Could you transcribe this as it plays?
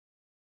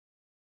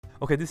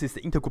Okay, this is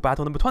the integral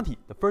battle number 20.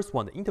 The first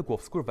one, the integral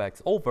of square root of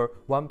x over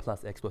 1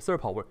 plus x to the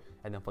third power.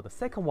 And then for the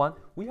second one,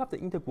 we have the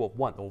integral of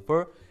 1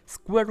 over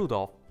square root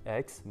of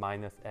x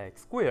minus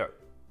x squared.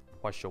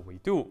 What shall we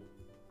do?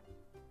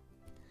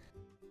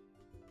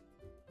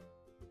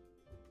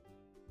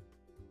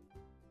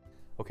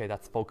 Okay,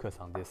 let's focus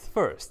on this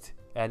first.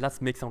 And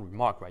let's make some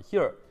remark right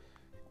here.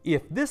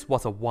 If this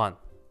was a 1,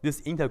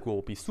 this integral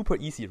will be super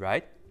easy,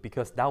 right?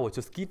 Because that will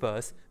just give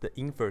us the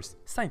inverse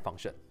sine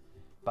function.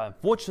 But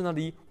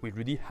unfortunately, we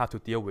really have to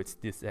deal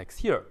with this x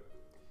here.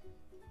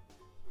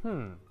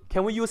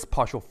 Can we use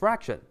partial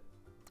fraction?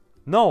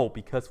 No,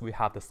 because we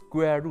have the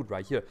square root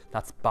right here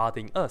that's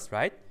bothering us,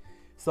 right?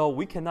 So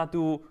we cannot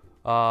do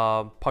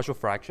partial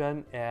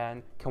fraction,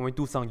 and can we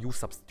do some u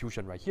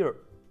substitution right here?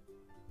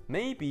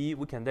 Maybe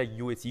we can let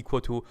u is equal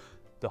to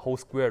the whole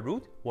square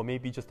root, or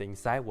maybe just the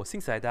inside. Well,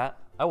 things like that,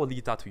 I will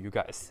leave that to you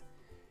guys.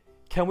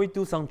 Can we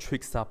do some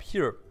tricks up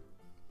here?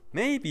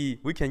 Maybe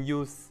we can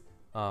use,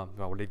 well,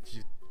 I'll let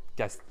you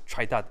guys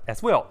try that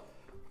as well.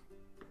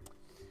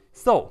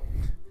 So,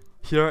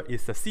 here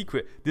is the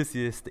secret. This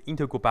is the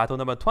integral battle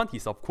number 20,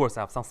 so of course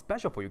I have some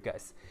special for you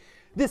guys.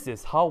 This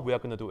is how we are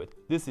going to do it.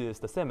 This is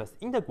the same as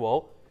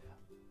integral.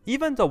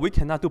 Even though we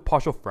cannot do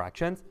partial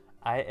fractions,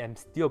 I am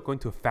still going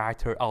to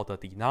factor out the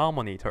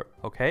denominator,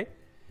 okay?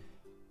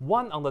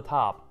 1 on the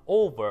top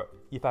over,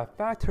 if I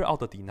factor out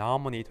the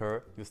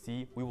denominator, you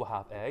see we will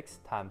have x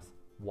times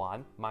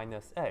 1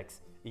 minus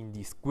x in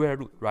the square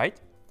root, right?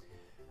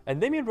 And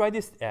let me write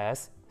this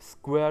as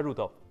square root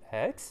of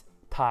x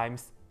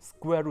times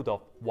square root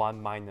of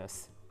 1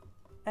 minus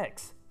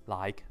x,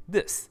 like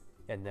this.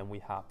 And then we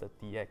have the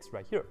dx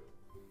right here.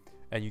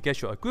 And you guys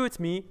should agree with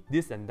me,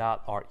 this and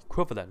that are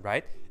equivalent,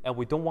 right? And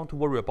we don't want to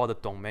worry about the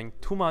domain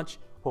too much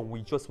when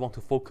we just want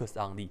to focus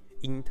on the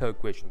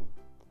integration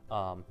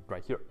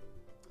right here.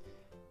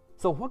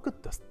 So what good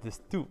does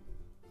this do?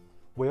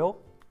 Well,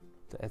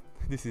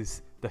 this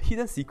is the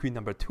hidden secret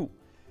number 2.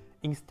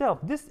 Instead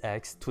of this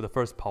x to the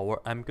first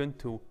power, I'm going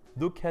to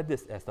look at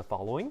this as the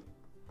following.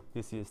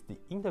 This is the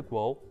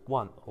integral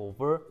 1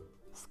 over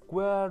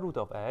square root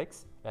of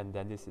x, and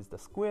then this is the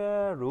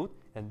square root,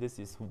 and this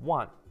is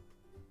 1.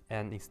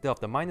 And instead of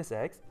the minus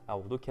x, I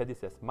will look at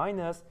this as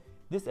minus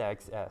this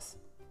x as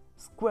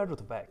square root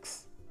of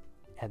x,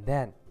 and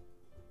then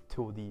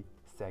to the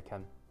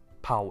second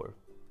power,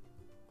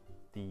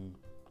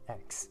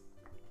 dx.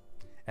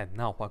 And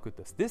now what good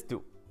does this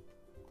do?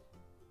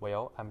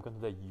 Well, I'm going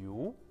to let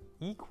u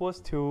equals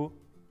to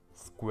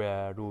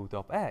square root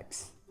of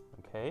x,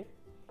 okay?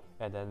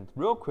 And then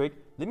real quick,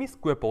 let me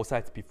square both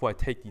sides before I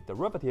take the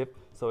derivative,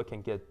 so I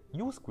can get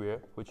u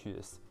squared, which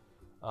is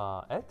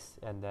x,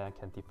 and then I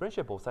can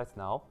differentiate both sides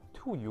now.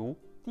 2u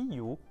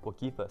du will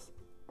give us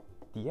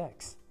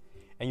dx.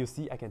 And you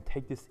see I can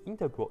take this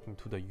integral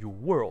into the u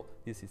world.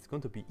 This is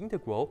going to be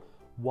integral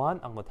 1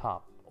 on the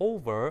top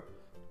over,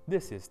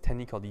 this is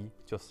technically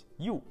just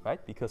u,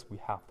 right? Because we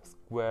have the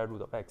square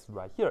root of x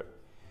right here.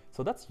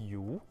 So that's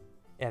u,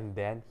 and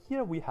then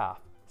here we have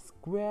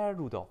square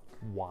root of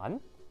 1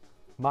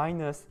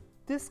 minus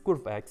this square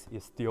root of x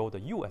is still the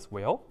u as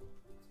well,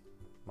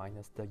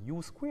 minus the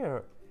u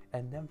squared.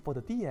 And then for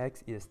the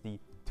dx is the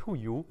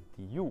 2u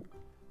du.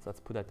 So let's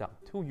put that down,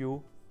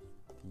 2u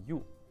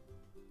du.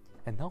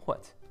 And now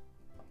what?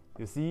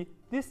 You see,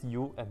 this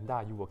u and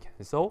that u will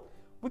cancel.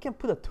 We can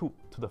put a 2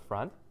 to the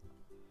front.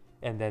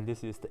 And then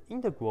this is the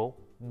integral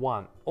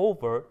 1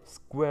 over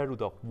square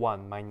root of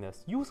 1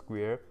 minus u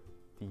squared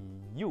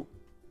du.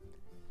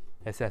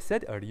 As I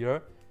said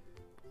earlier,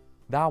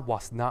 that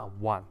was not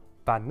 1.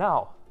 But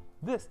now,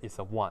 this is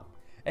a 1.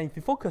 And if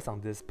you focus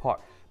on this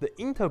part, the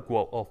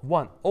integral of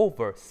 1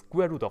 over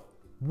square root of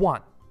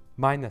 1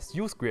 minus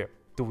u squared,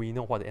 do we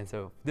know what the answer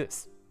of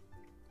this?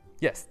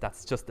 Yes,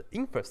 that's just the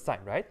inverse sign,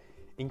 right?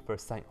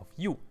 Inverse sign of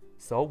u.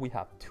 So we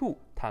have 2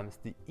 times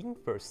the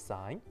inverse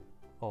sign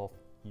of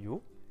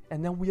u,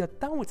 and then we are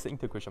done with the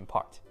integration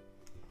part.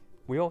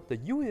 Well, the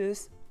u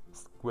is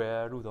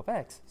square root of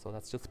x, so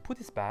let's just put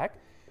this back.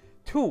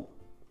 2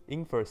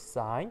 inverse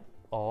sign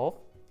of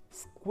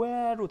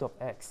square root of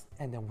x,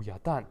 and then we are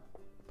done.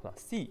 Plus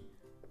c.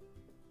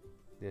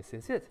 This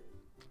is it.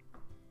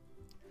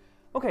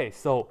 Okay,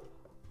 so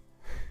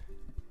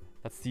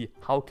let's see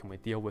how can we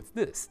deal with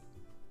this.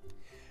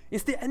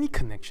 Is there any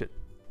connection?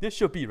 There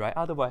should be, right?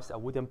 Otherwise, I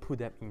wouldn't put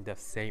them in the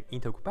same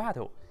integral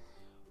battle.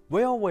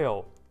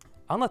 Well,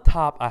 on the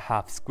top, I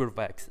have square root of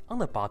x. On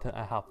the bottom,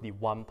 I have the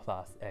 1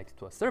 plus x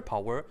to a third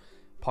power.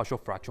 Partial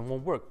fraction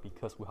won't work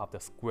because we have the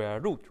square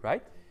root,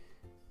 right?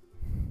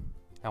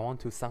 I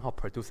want to somehow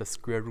produce a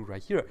square root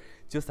right here,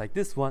 just like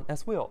this one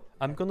as well.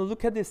 I'm going to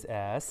look at this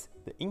as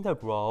the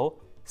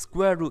integral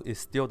square root is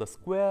still the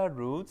square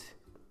root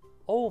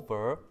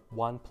over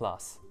 1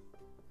 plus.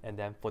 And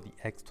then for the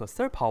x to a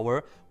third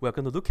power, we're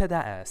going to look at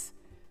that as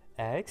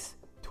x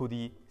to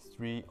the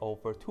 3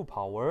 over 2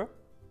 power,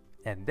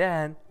 and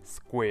then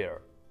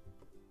square.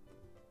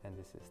 And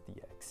this is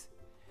dx.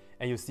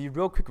 And you see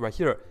real quick right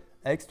here,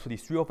 x to the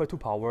 3 over 2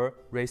 power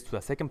raised to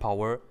the second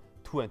power,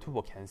 2 and 2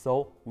 will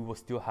cancel, we will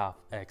still have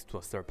x to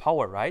a third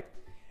power, right?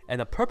 And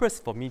the purpose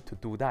for me to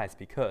do that is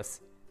because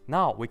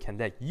now we can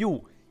let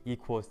u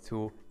equals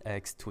to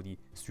x to the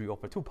 3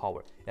 over 2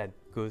 power, and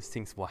good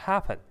things will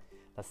happen.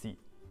 Let's see,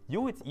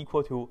 u is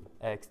equal to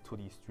x to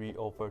the 3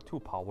 over 2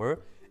 power,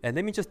 and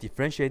let me just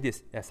differentiate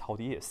this as how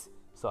it is.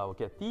 So I will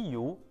get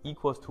du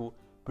equals to,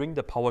 bring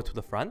the power to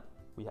the front,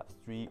 we have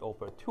 3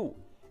 over 2,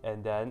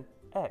 and then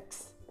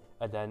x,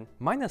 and then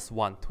minus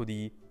 1 to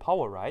the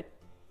power, right?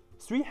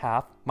 3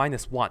 half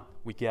minus 1,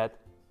 we get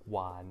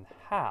 1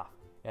 half,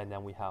 and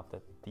then we have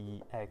the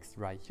dx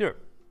right here.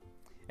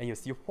 And you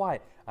see why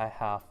I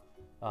have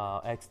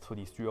x to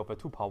the 3 over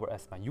 2 power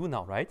as my u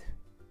now, right?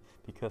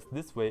 Because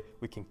this way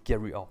we can get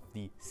rid of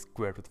the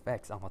square root of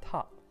x on the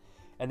top.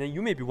 And then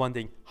you may be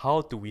wondering,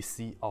 how do we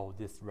see all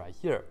this right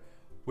here?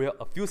 Well,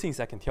 a few things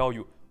I can tell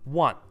you.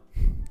 One,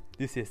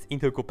 this is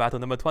integral battle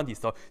number 20,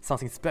 so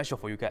something special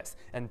for you guys.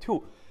 And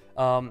two,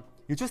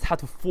 you just have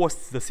to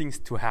force the things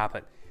to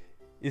happen.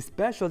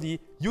 Especially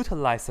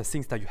utilize the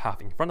things that you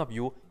have in front of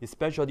you,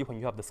 especially when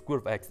you have the square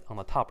root of x on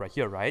the top right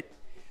here, right?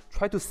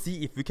 Try to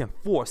see if you can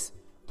force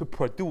to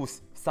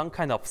produce some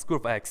kind of square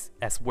root of x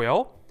as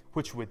well,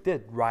 which we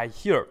did right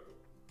here,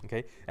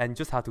 okay? And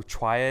just have to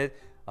try it,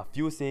 a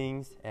few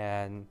things,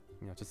 and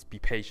just be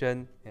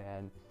patient.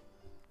 And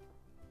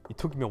it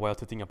took me a while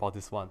to think about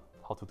this one,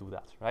 how to do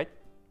that, right?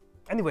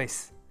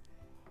 Anyways,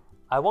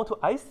 I want to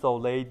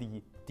isolate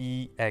the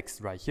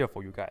dx right here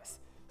for you guys.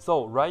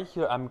 So right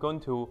here, I'm going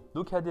to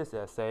look at this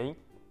as saying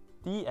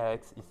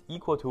dx is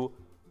equal to,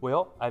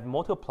 well, I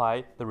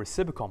multiply the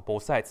reciprocal on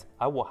both sides.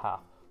 I will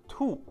have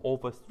 2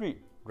 over 3,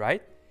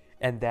 right?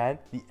 And then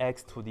the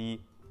x to the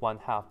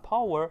 1/2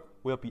 power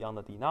will be on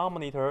the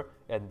denominator,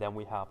 and then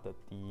we have the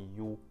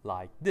du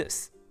like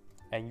this.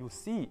 And you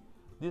see,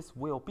 this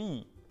will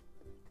be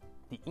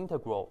the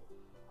integral.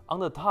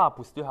 On the top,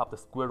 we still have the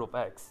square root of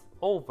x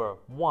over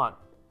 1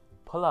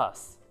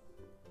 plus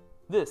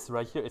this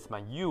right here is my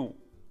u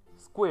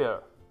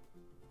square,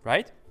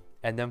 right?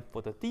 And then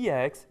for the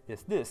dx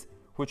is this,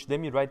 which let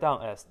me write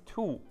down as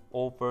 2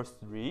 over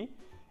 3.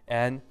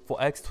 And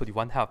for x to the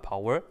 1/2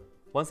 power,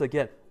 once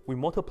again, we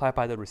multiply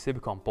by the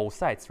reciprocal on both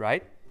sides,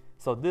 right?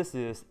 So this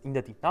is in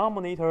the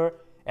denominator,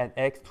 and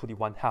x to the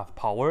 1/2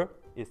 power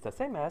is the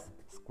same as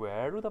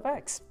square root of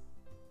x.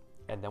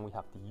 And then we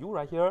have the u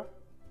right here,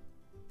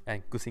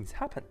 and good things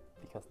happen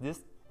because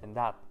this and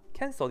that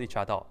cancel each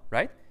other out,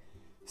 right?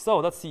 So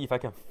let's see if I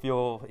can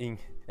fill in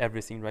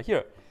everything right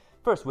here.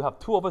 First, we have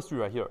 2 over 3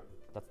 right here.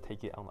 Let's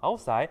take it on the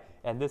outside,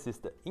 and this is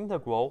the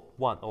integral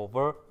 1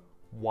 over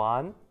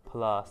 1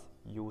 plus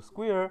u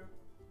squared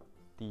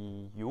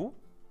du,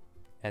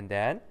 and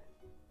then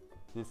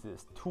this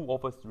is 2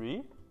 over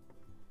 3.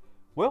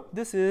 Well,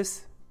 this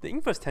is the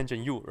inverse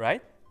tangent u,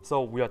 right?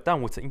 So we are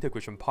done with the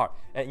integration part.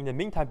 And in the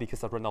meantime,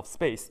 because I run out of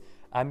space,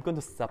 I'm going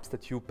to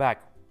substitute back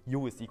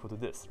u is equal to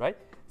this, right?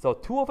 So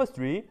 2 over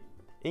 3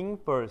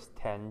 inverse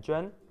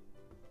tangent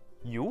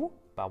u,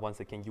 but once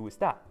again, u is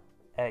that,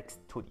 x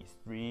to the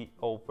 3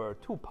 over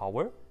 2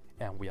 power,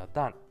 and we are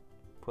done.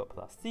 Put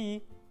plus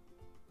c,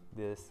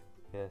 this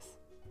is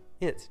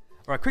it.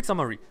 All right, quick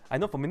summary. I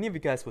know for many of you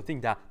guys will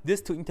think that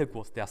these two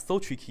integrals, they are so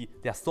tricky,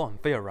 they are so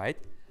unfair, right?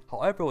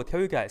 However, I will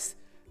tell you guys,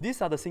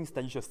 these are the things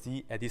that you should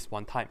see at this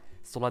one time,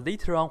 so that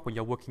later on when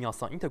you're working out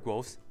some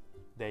integrals,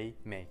 they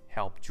may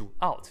help you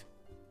out.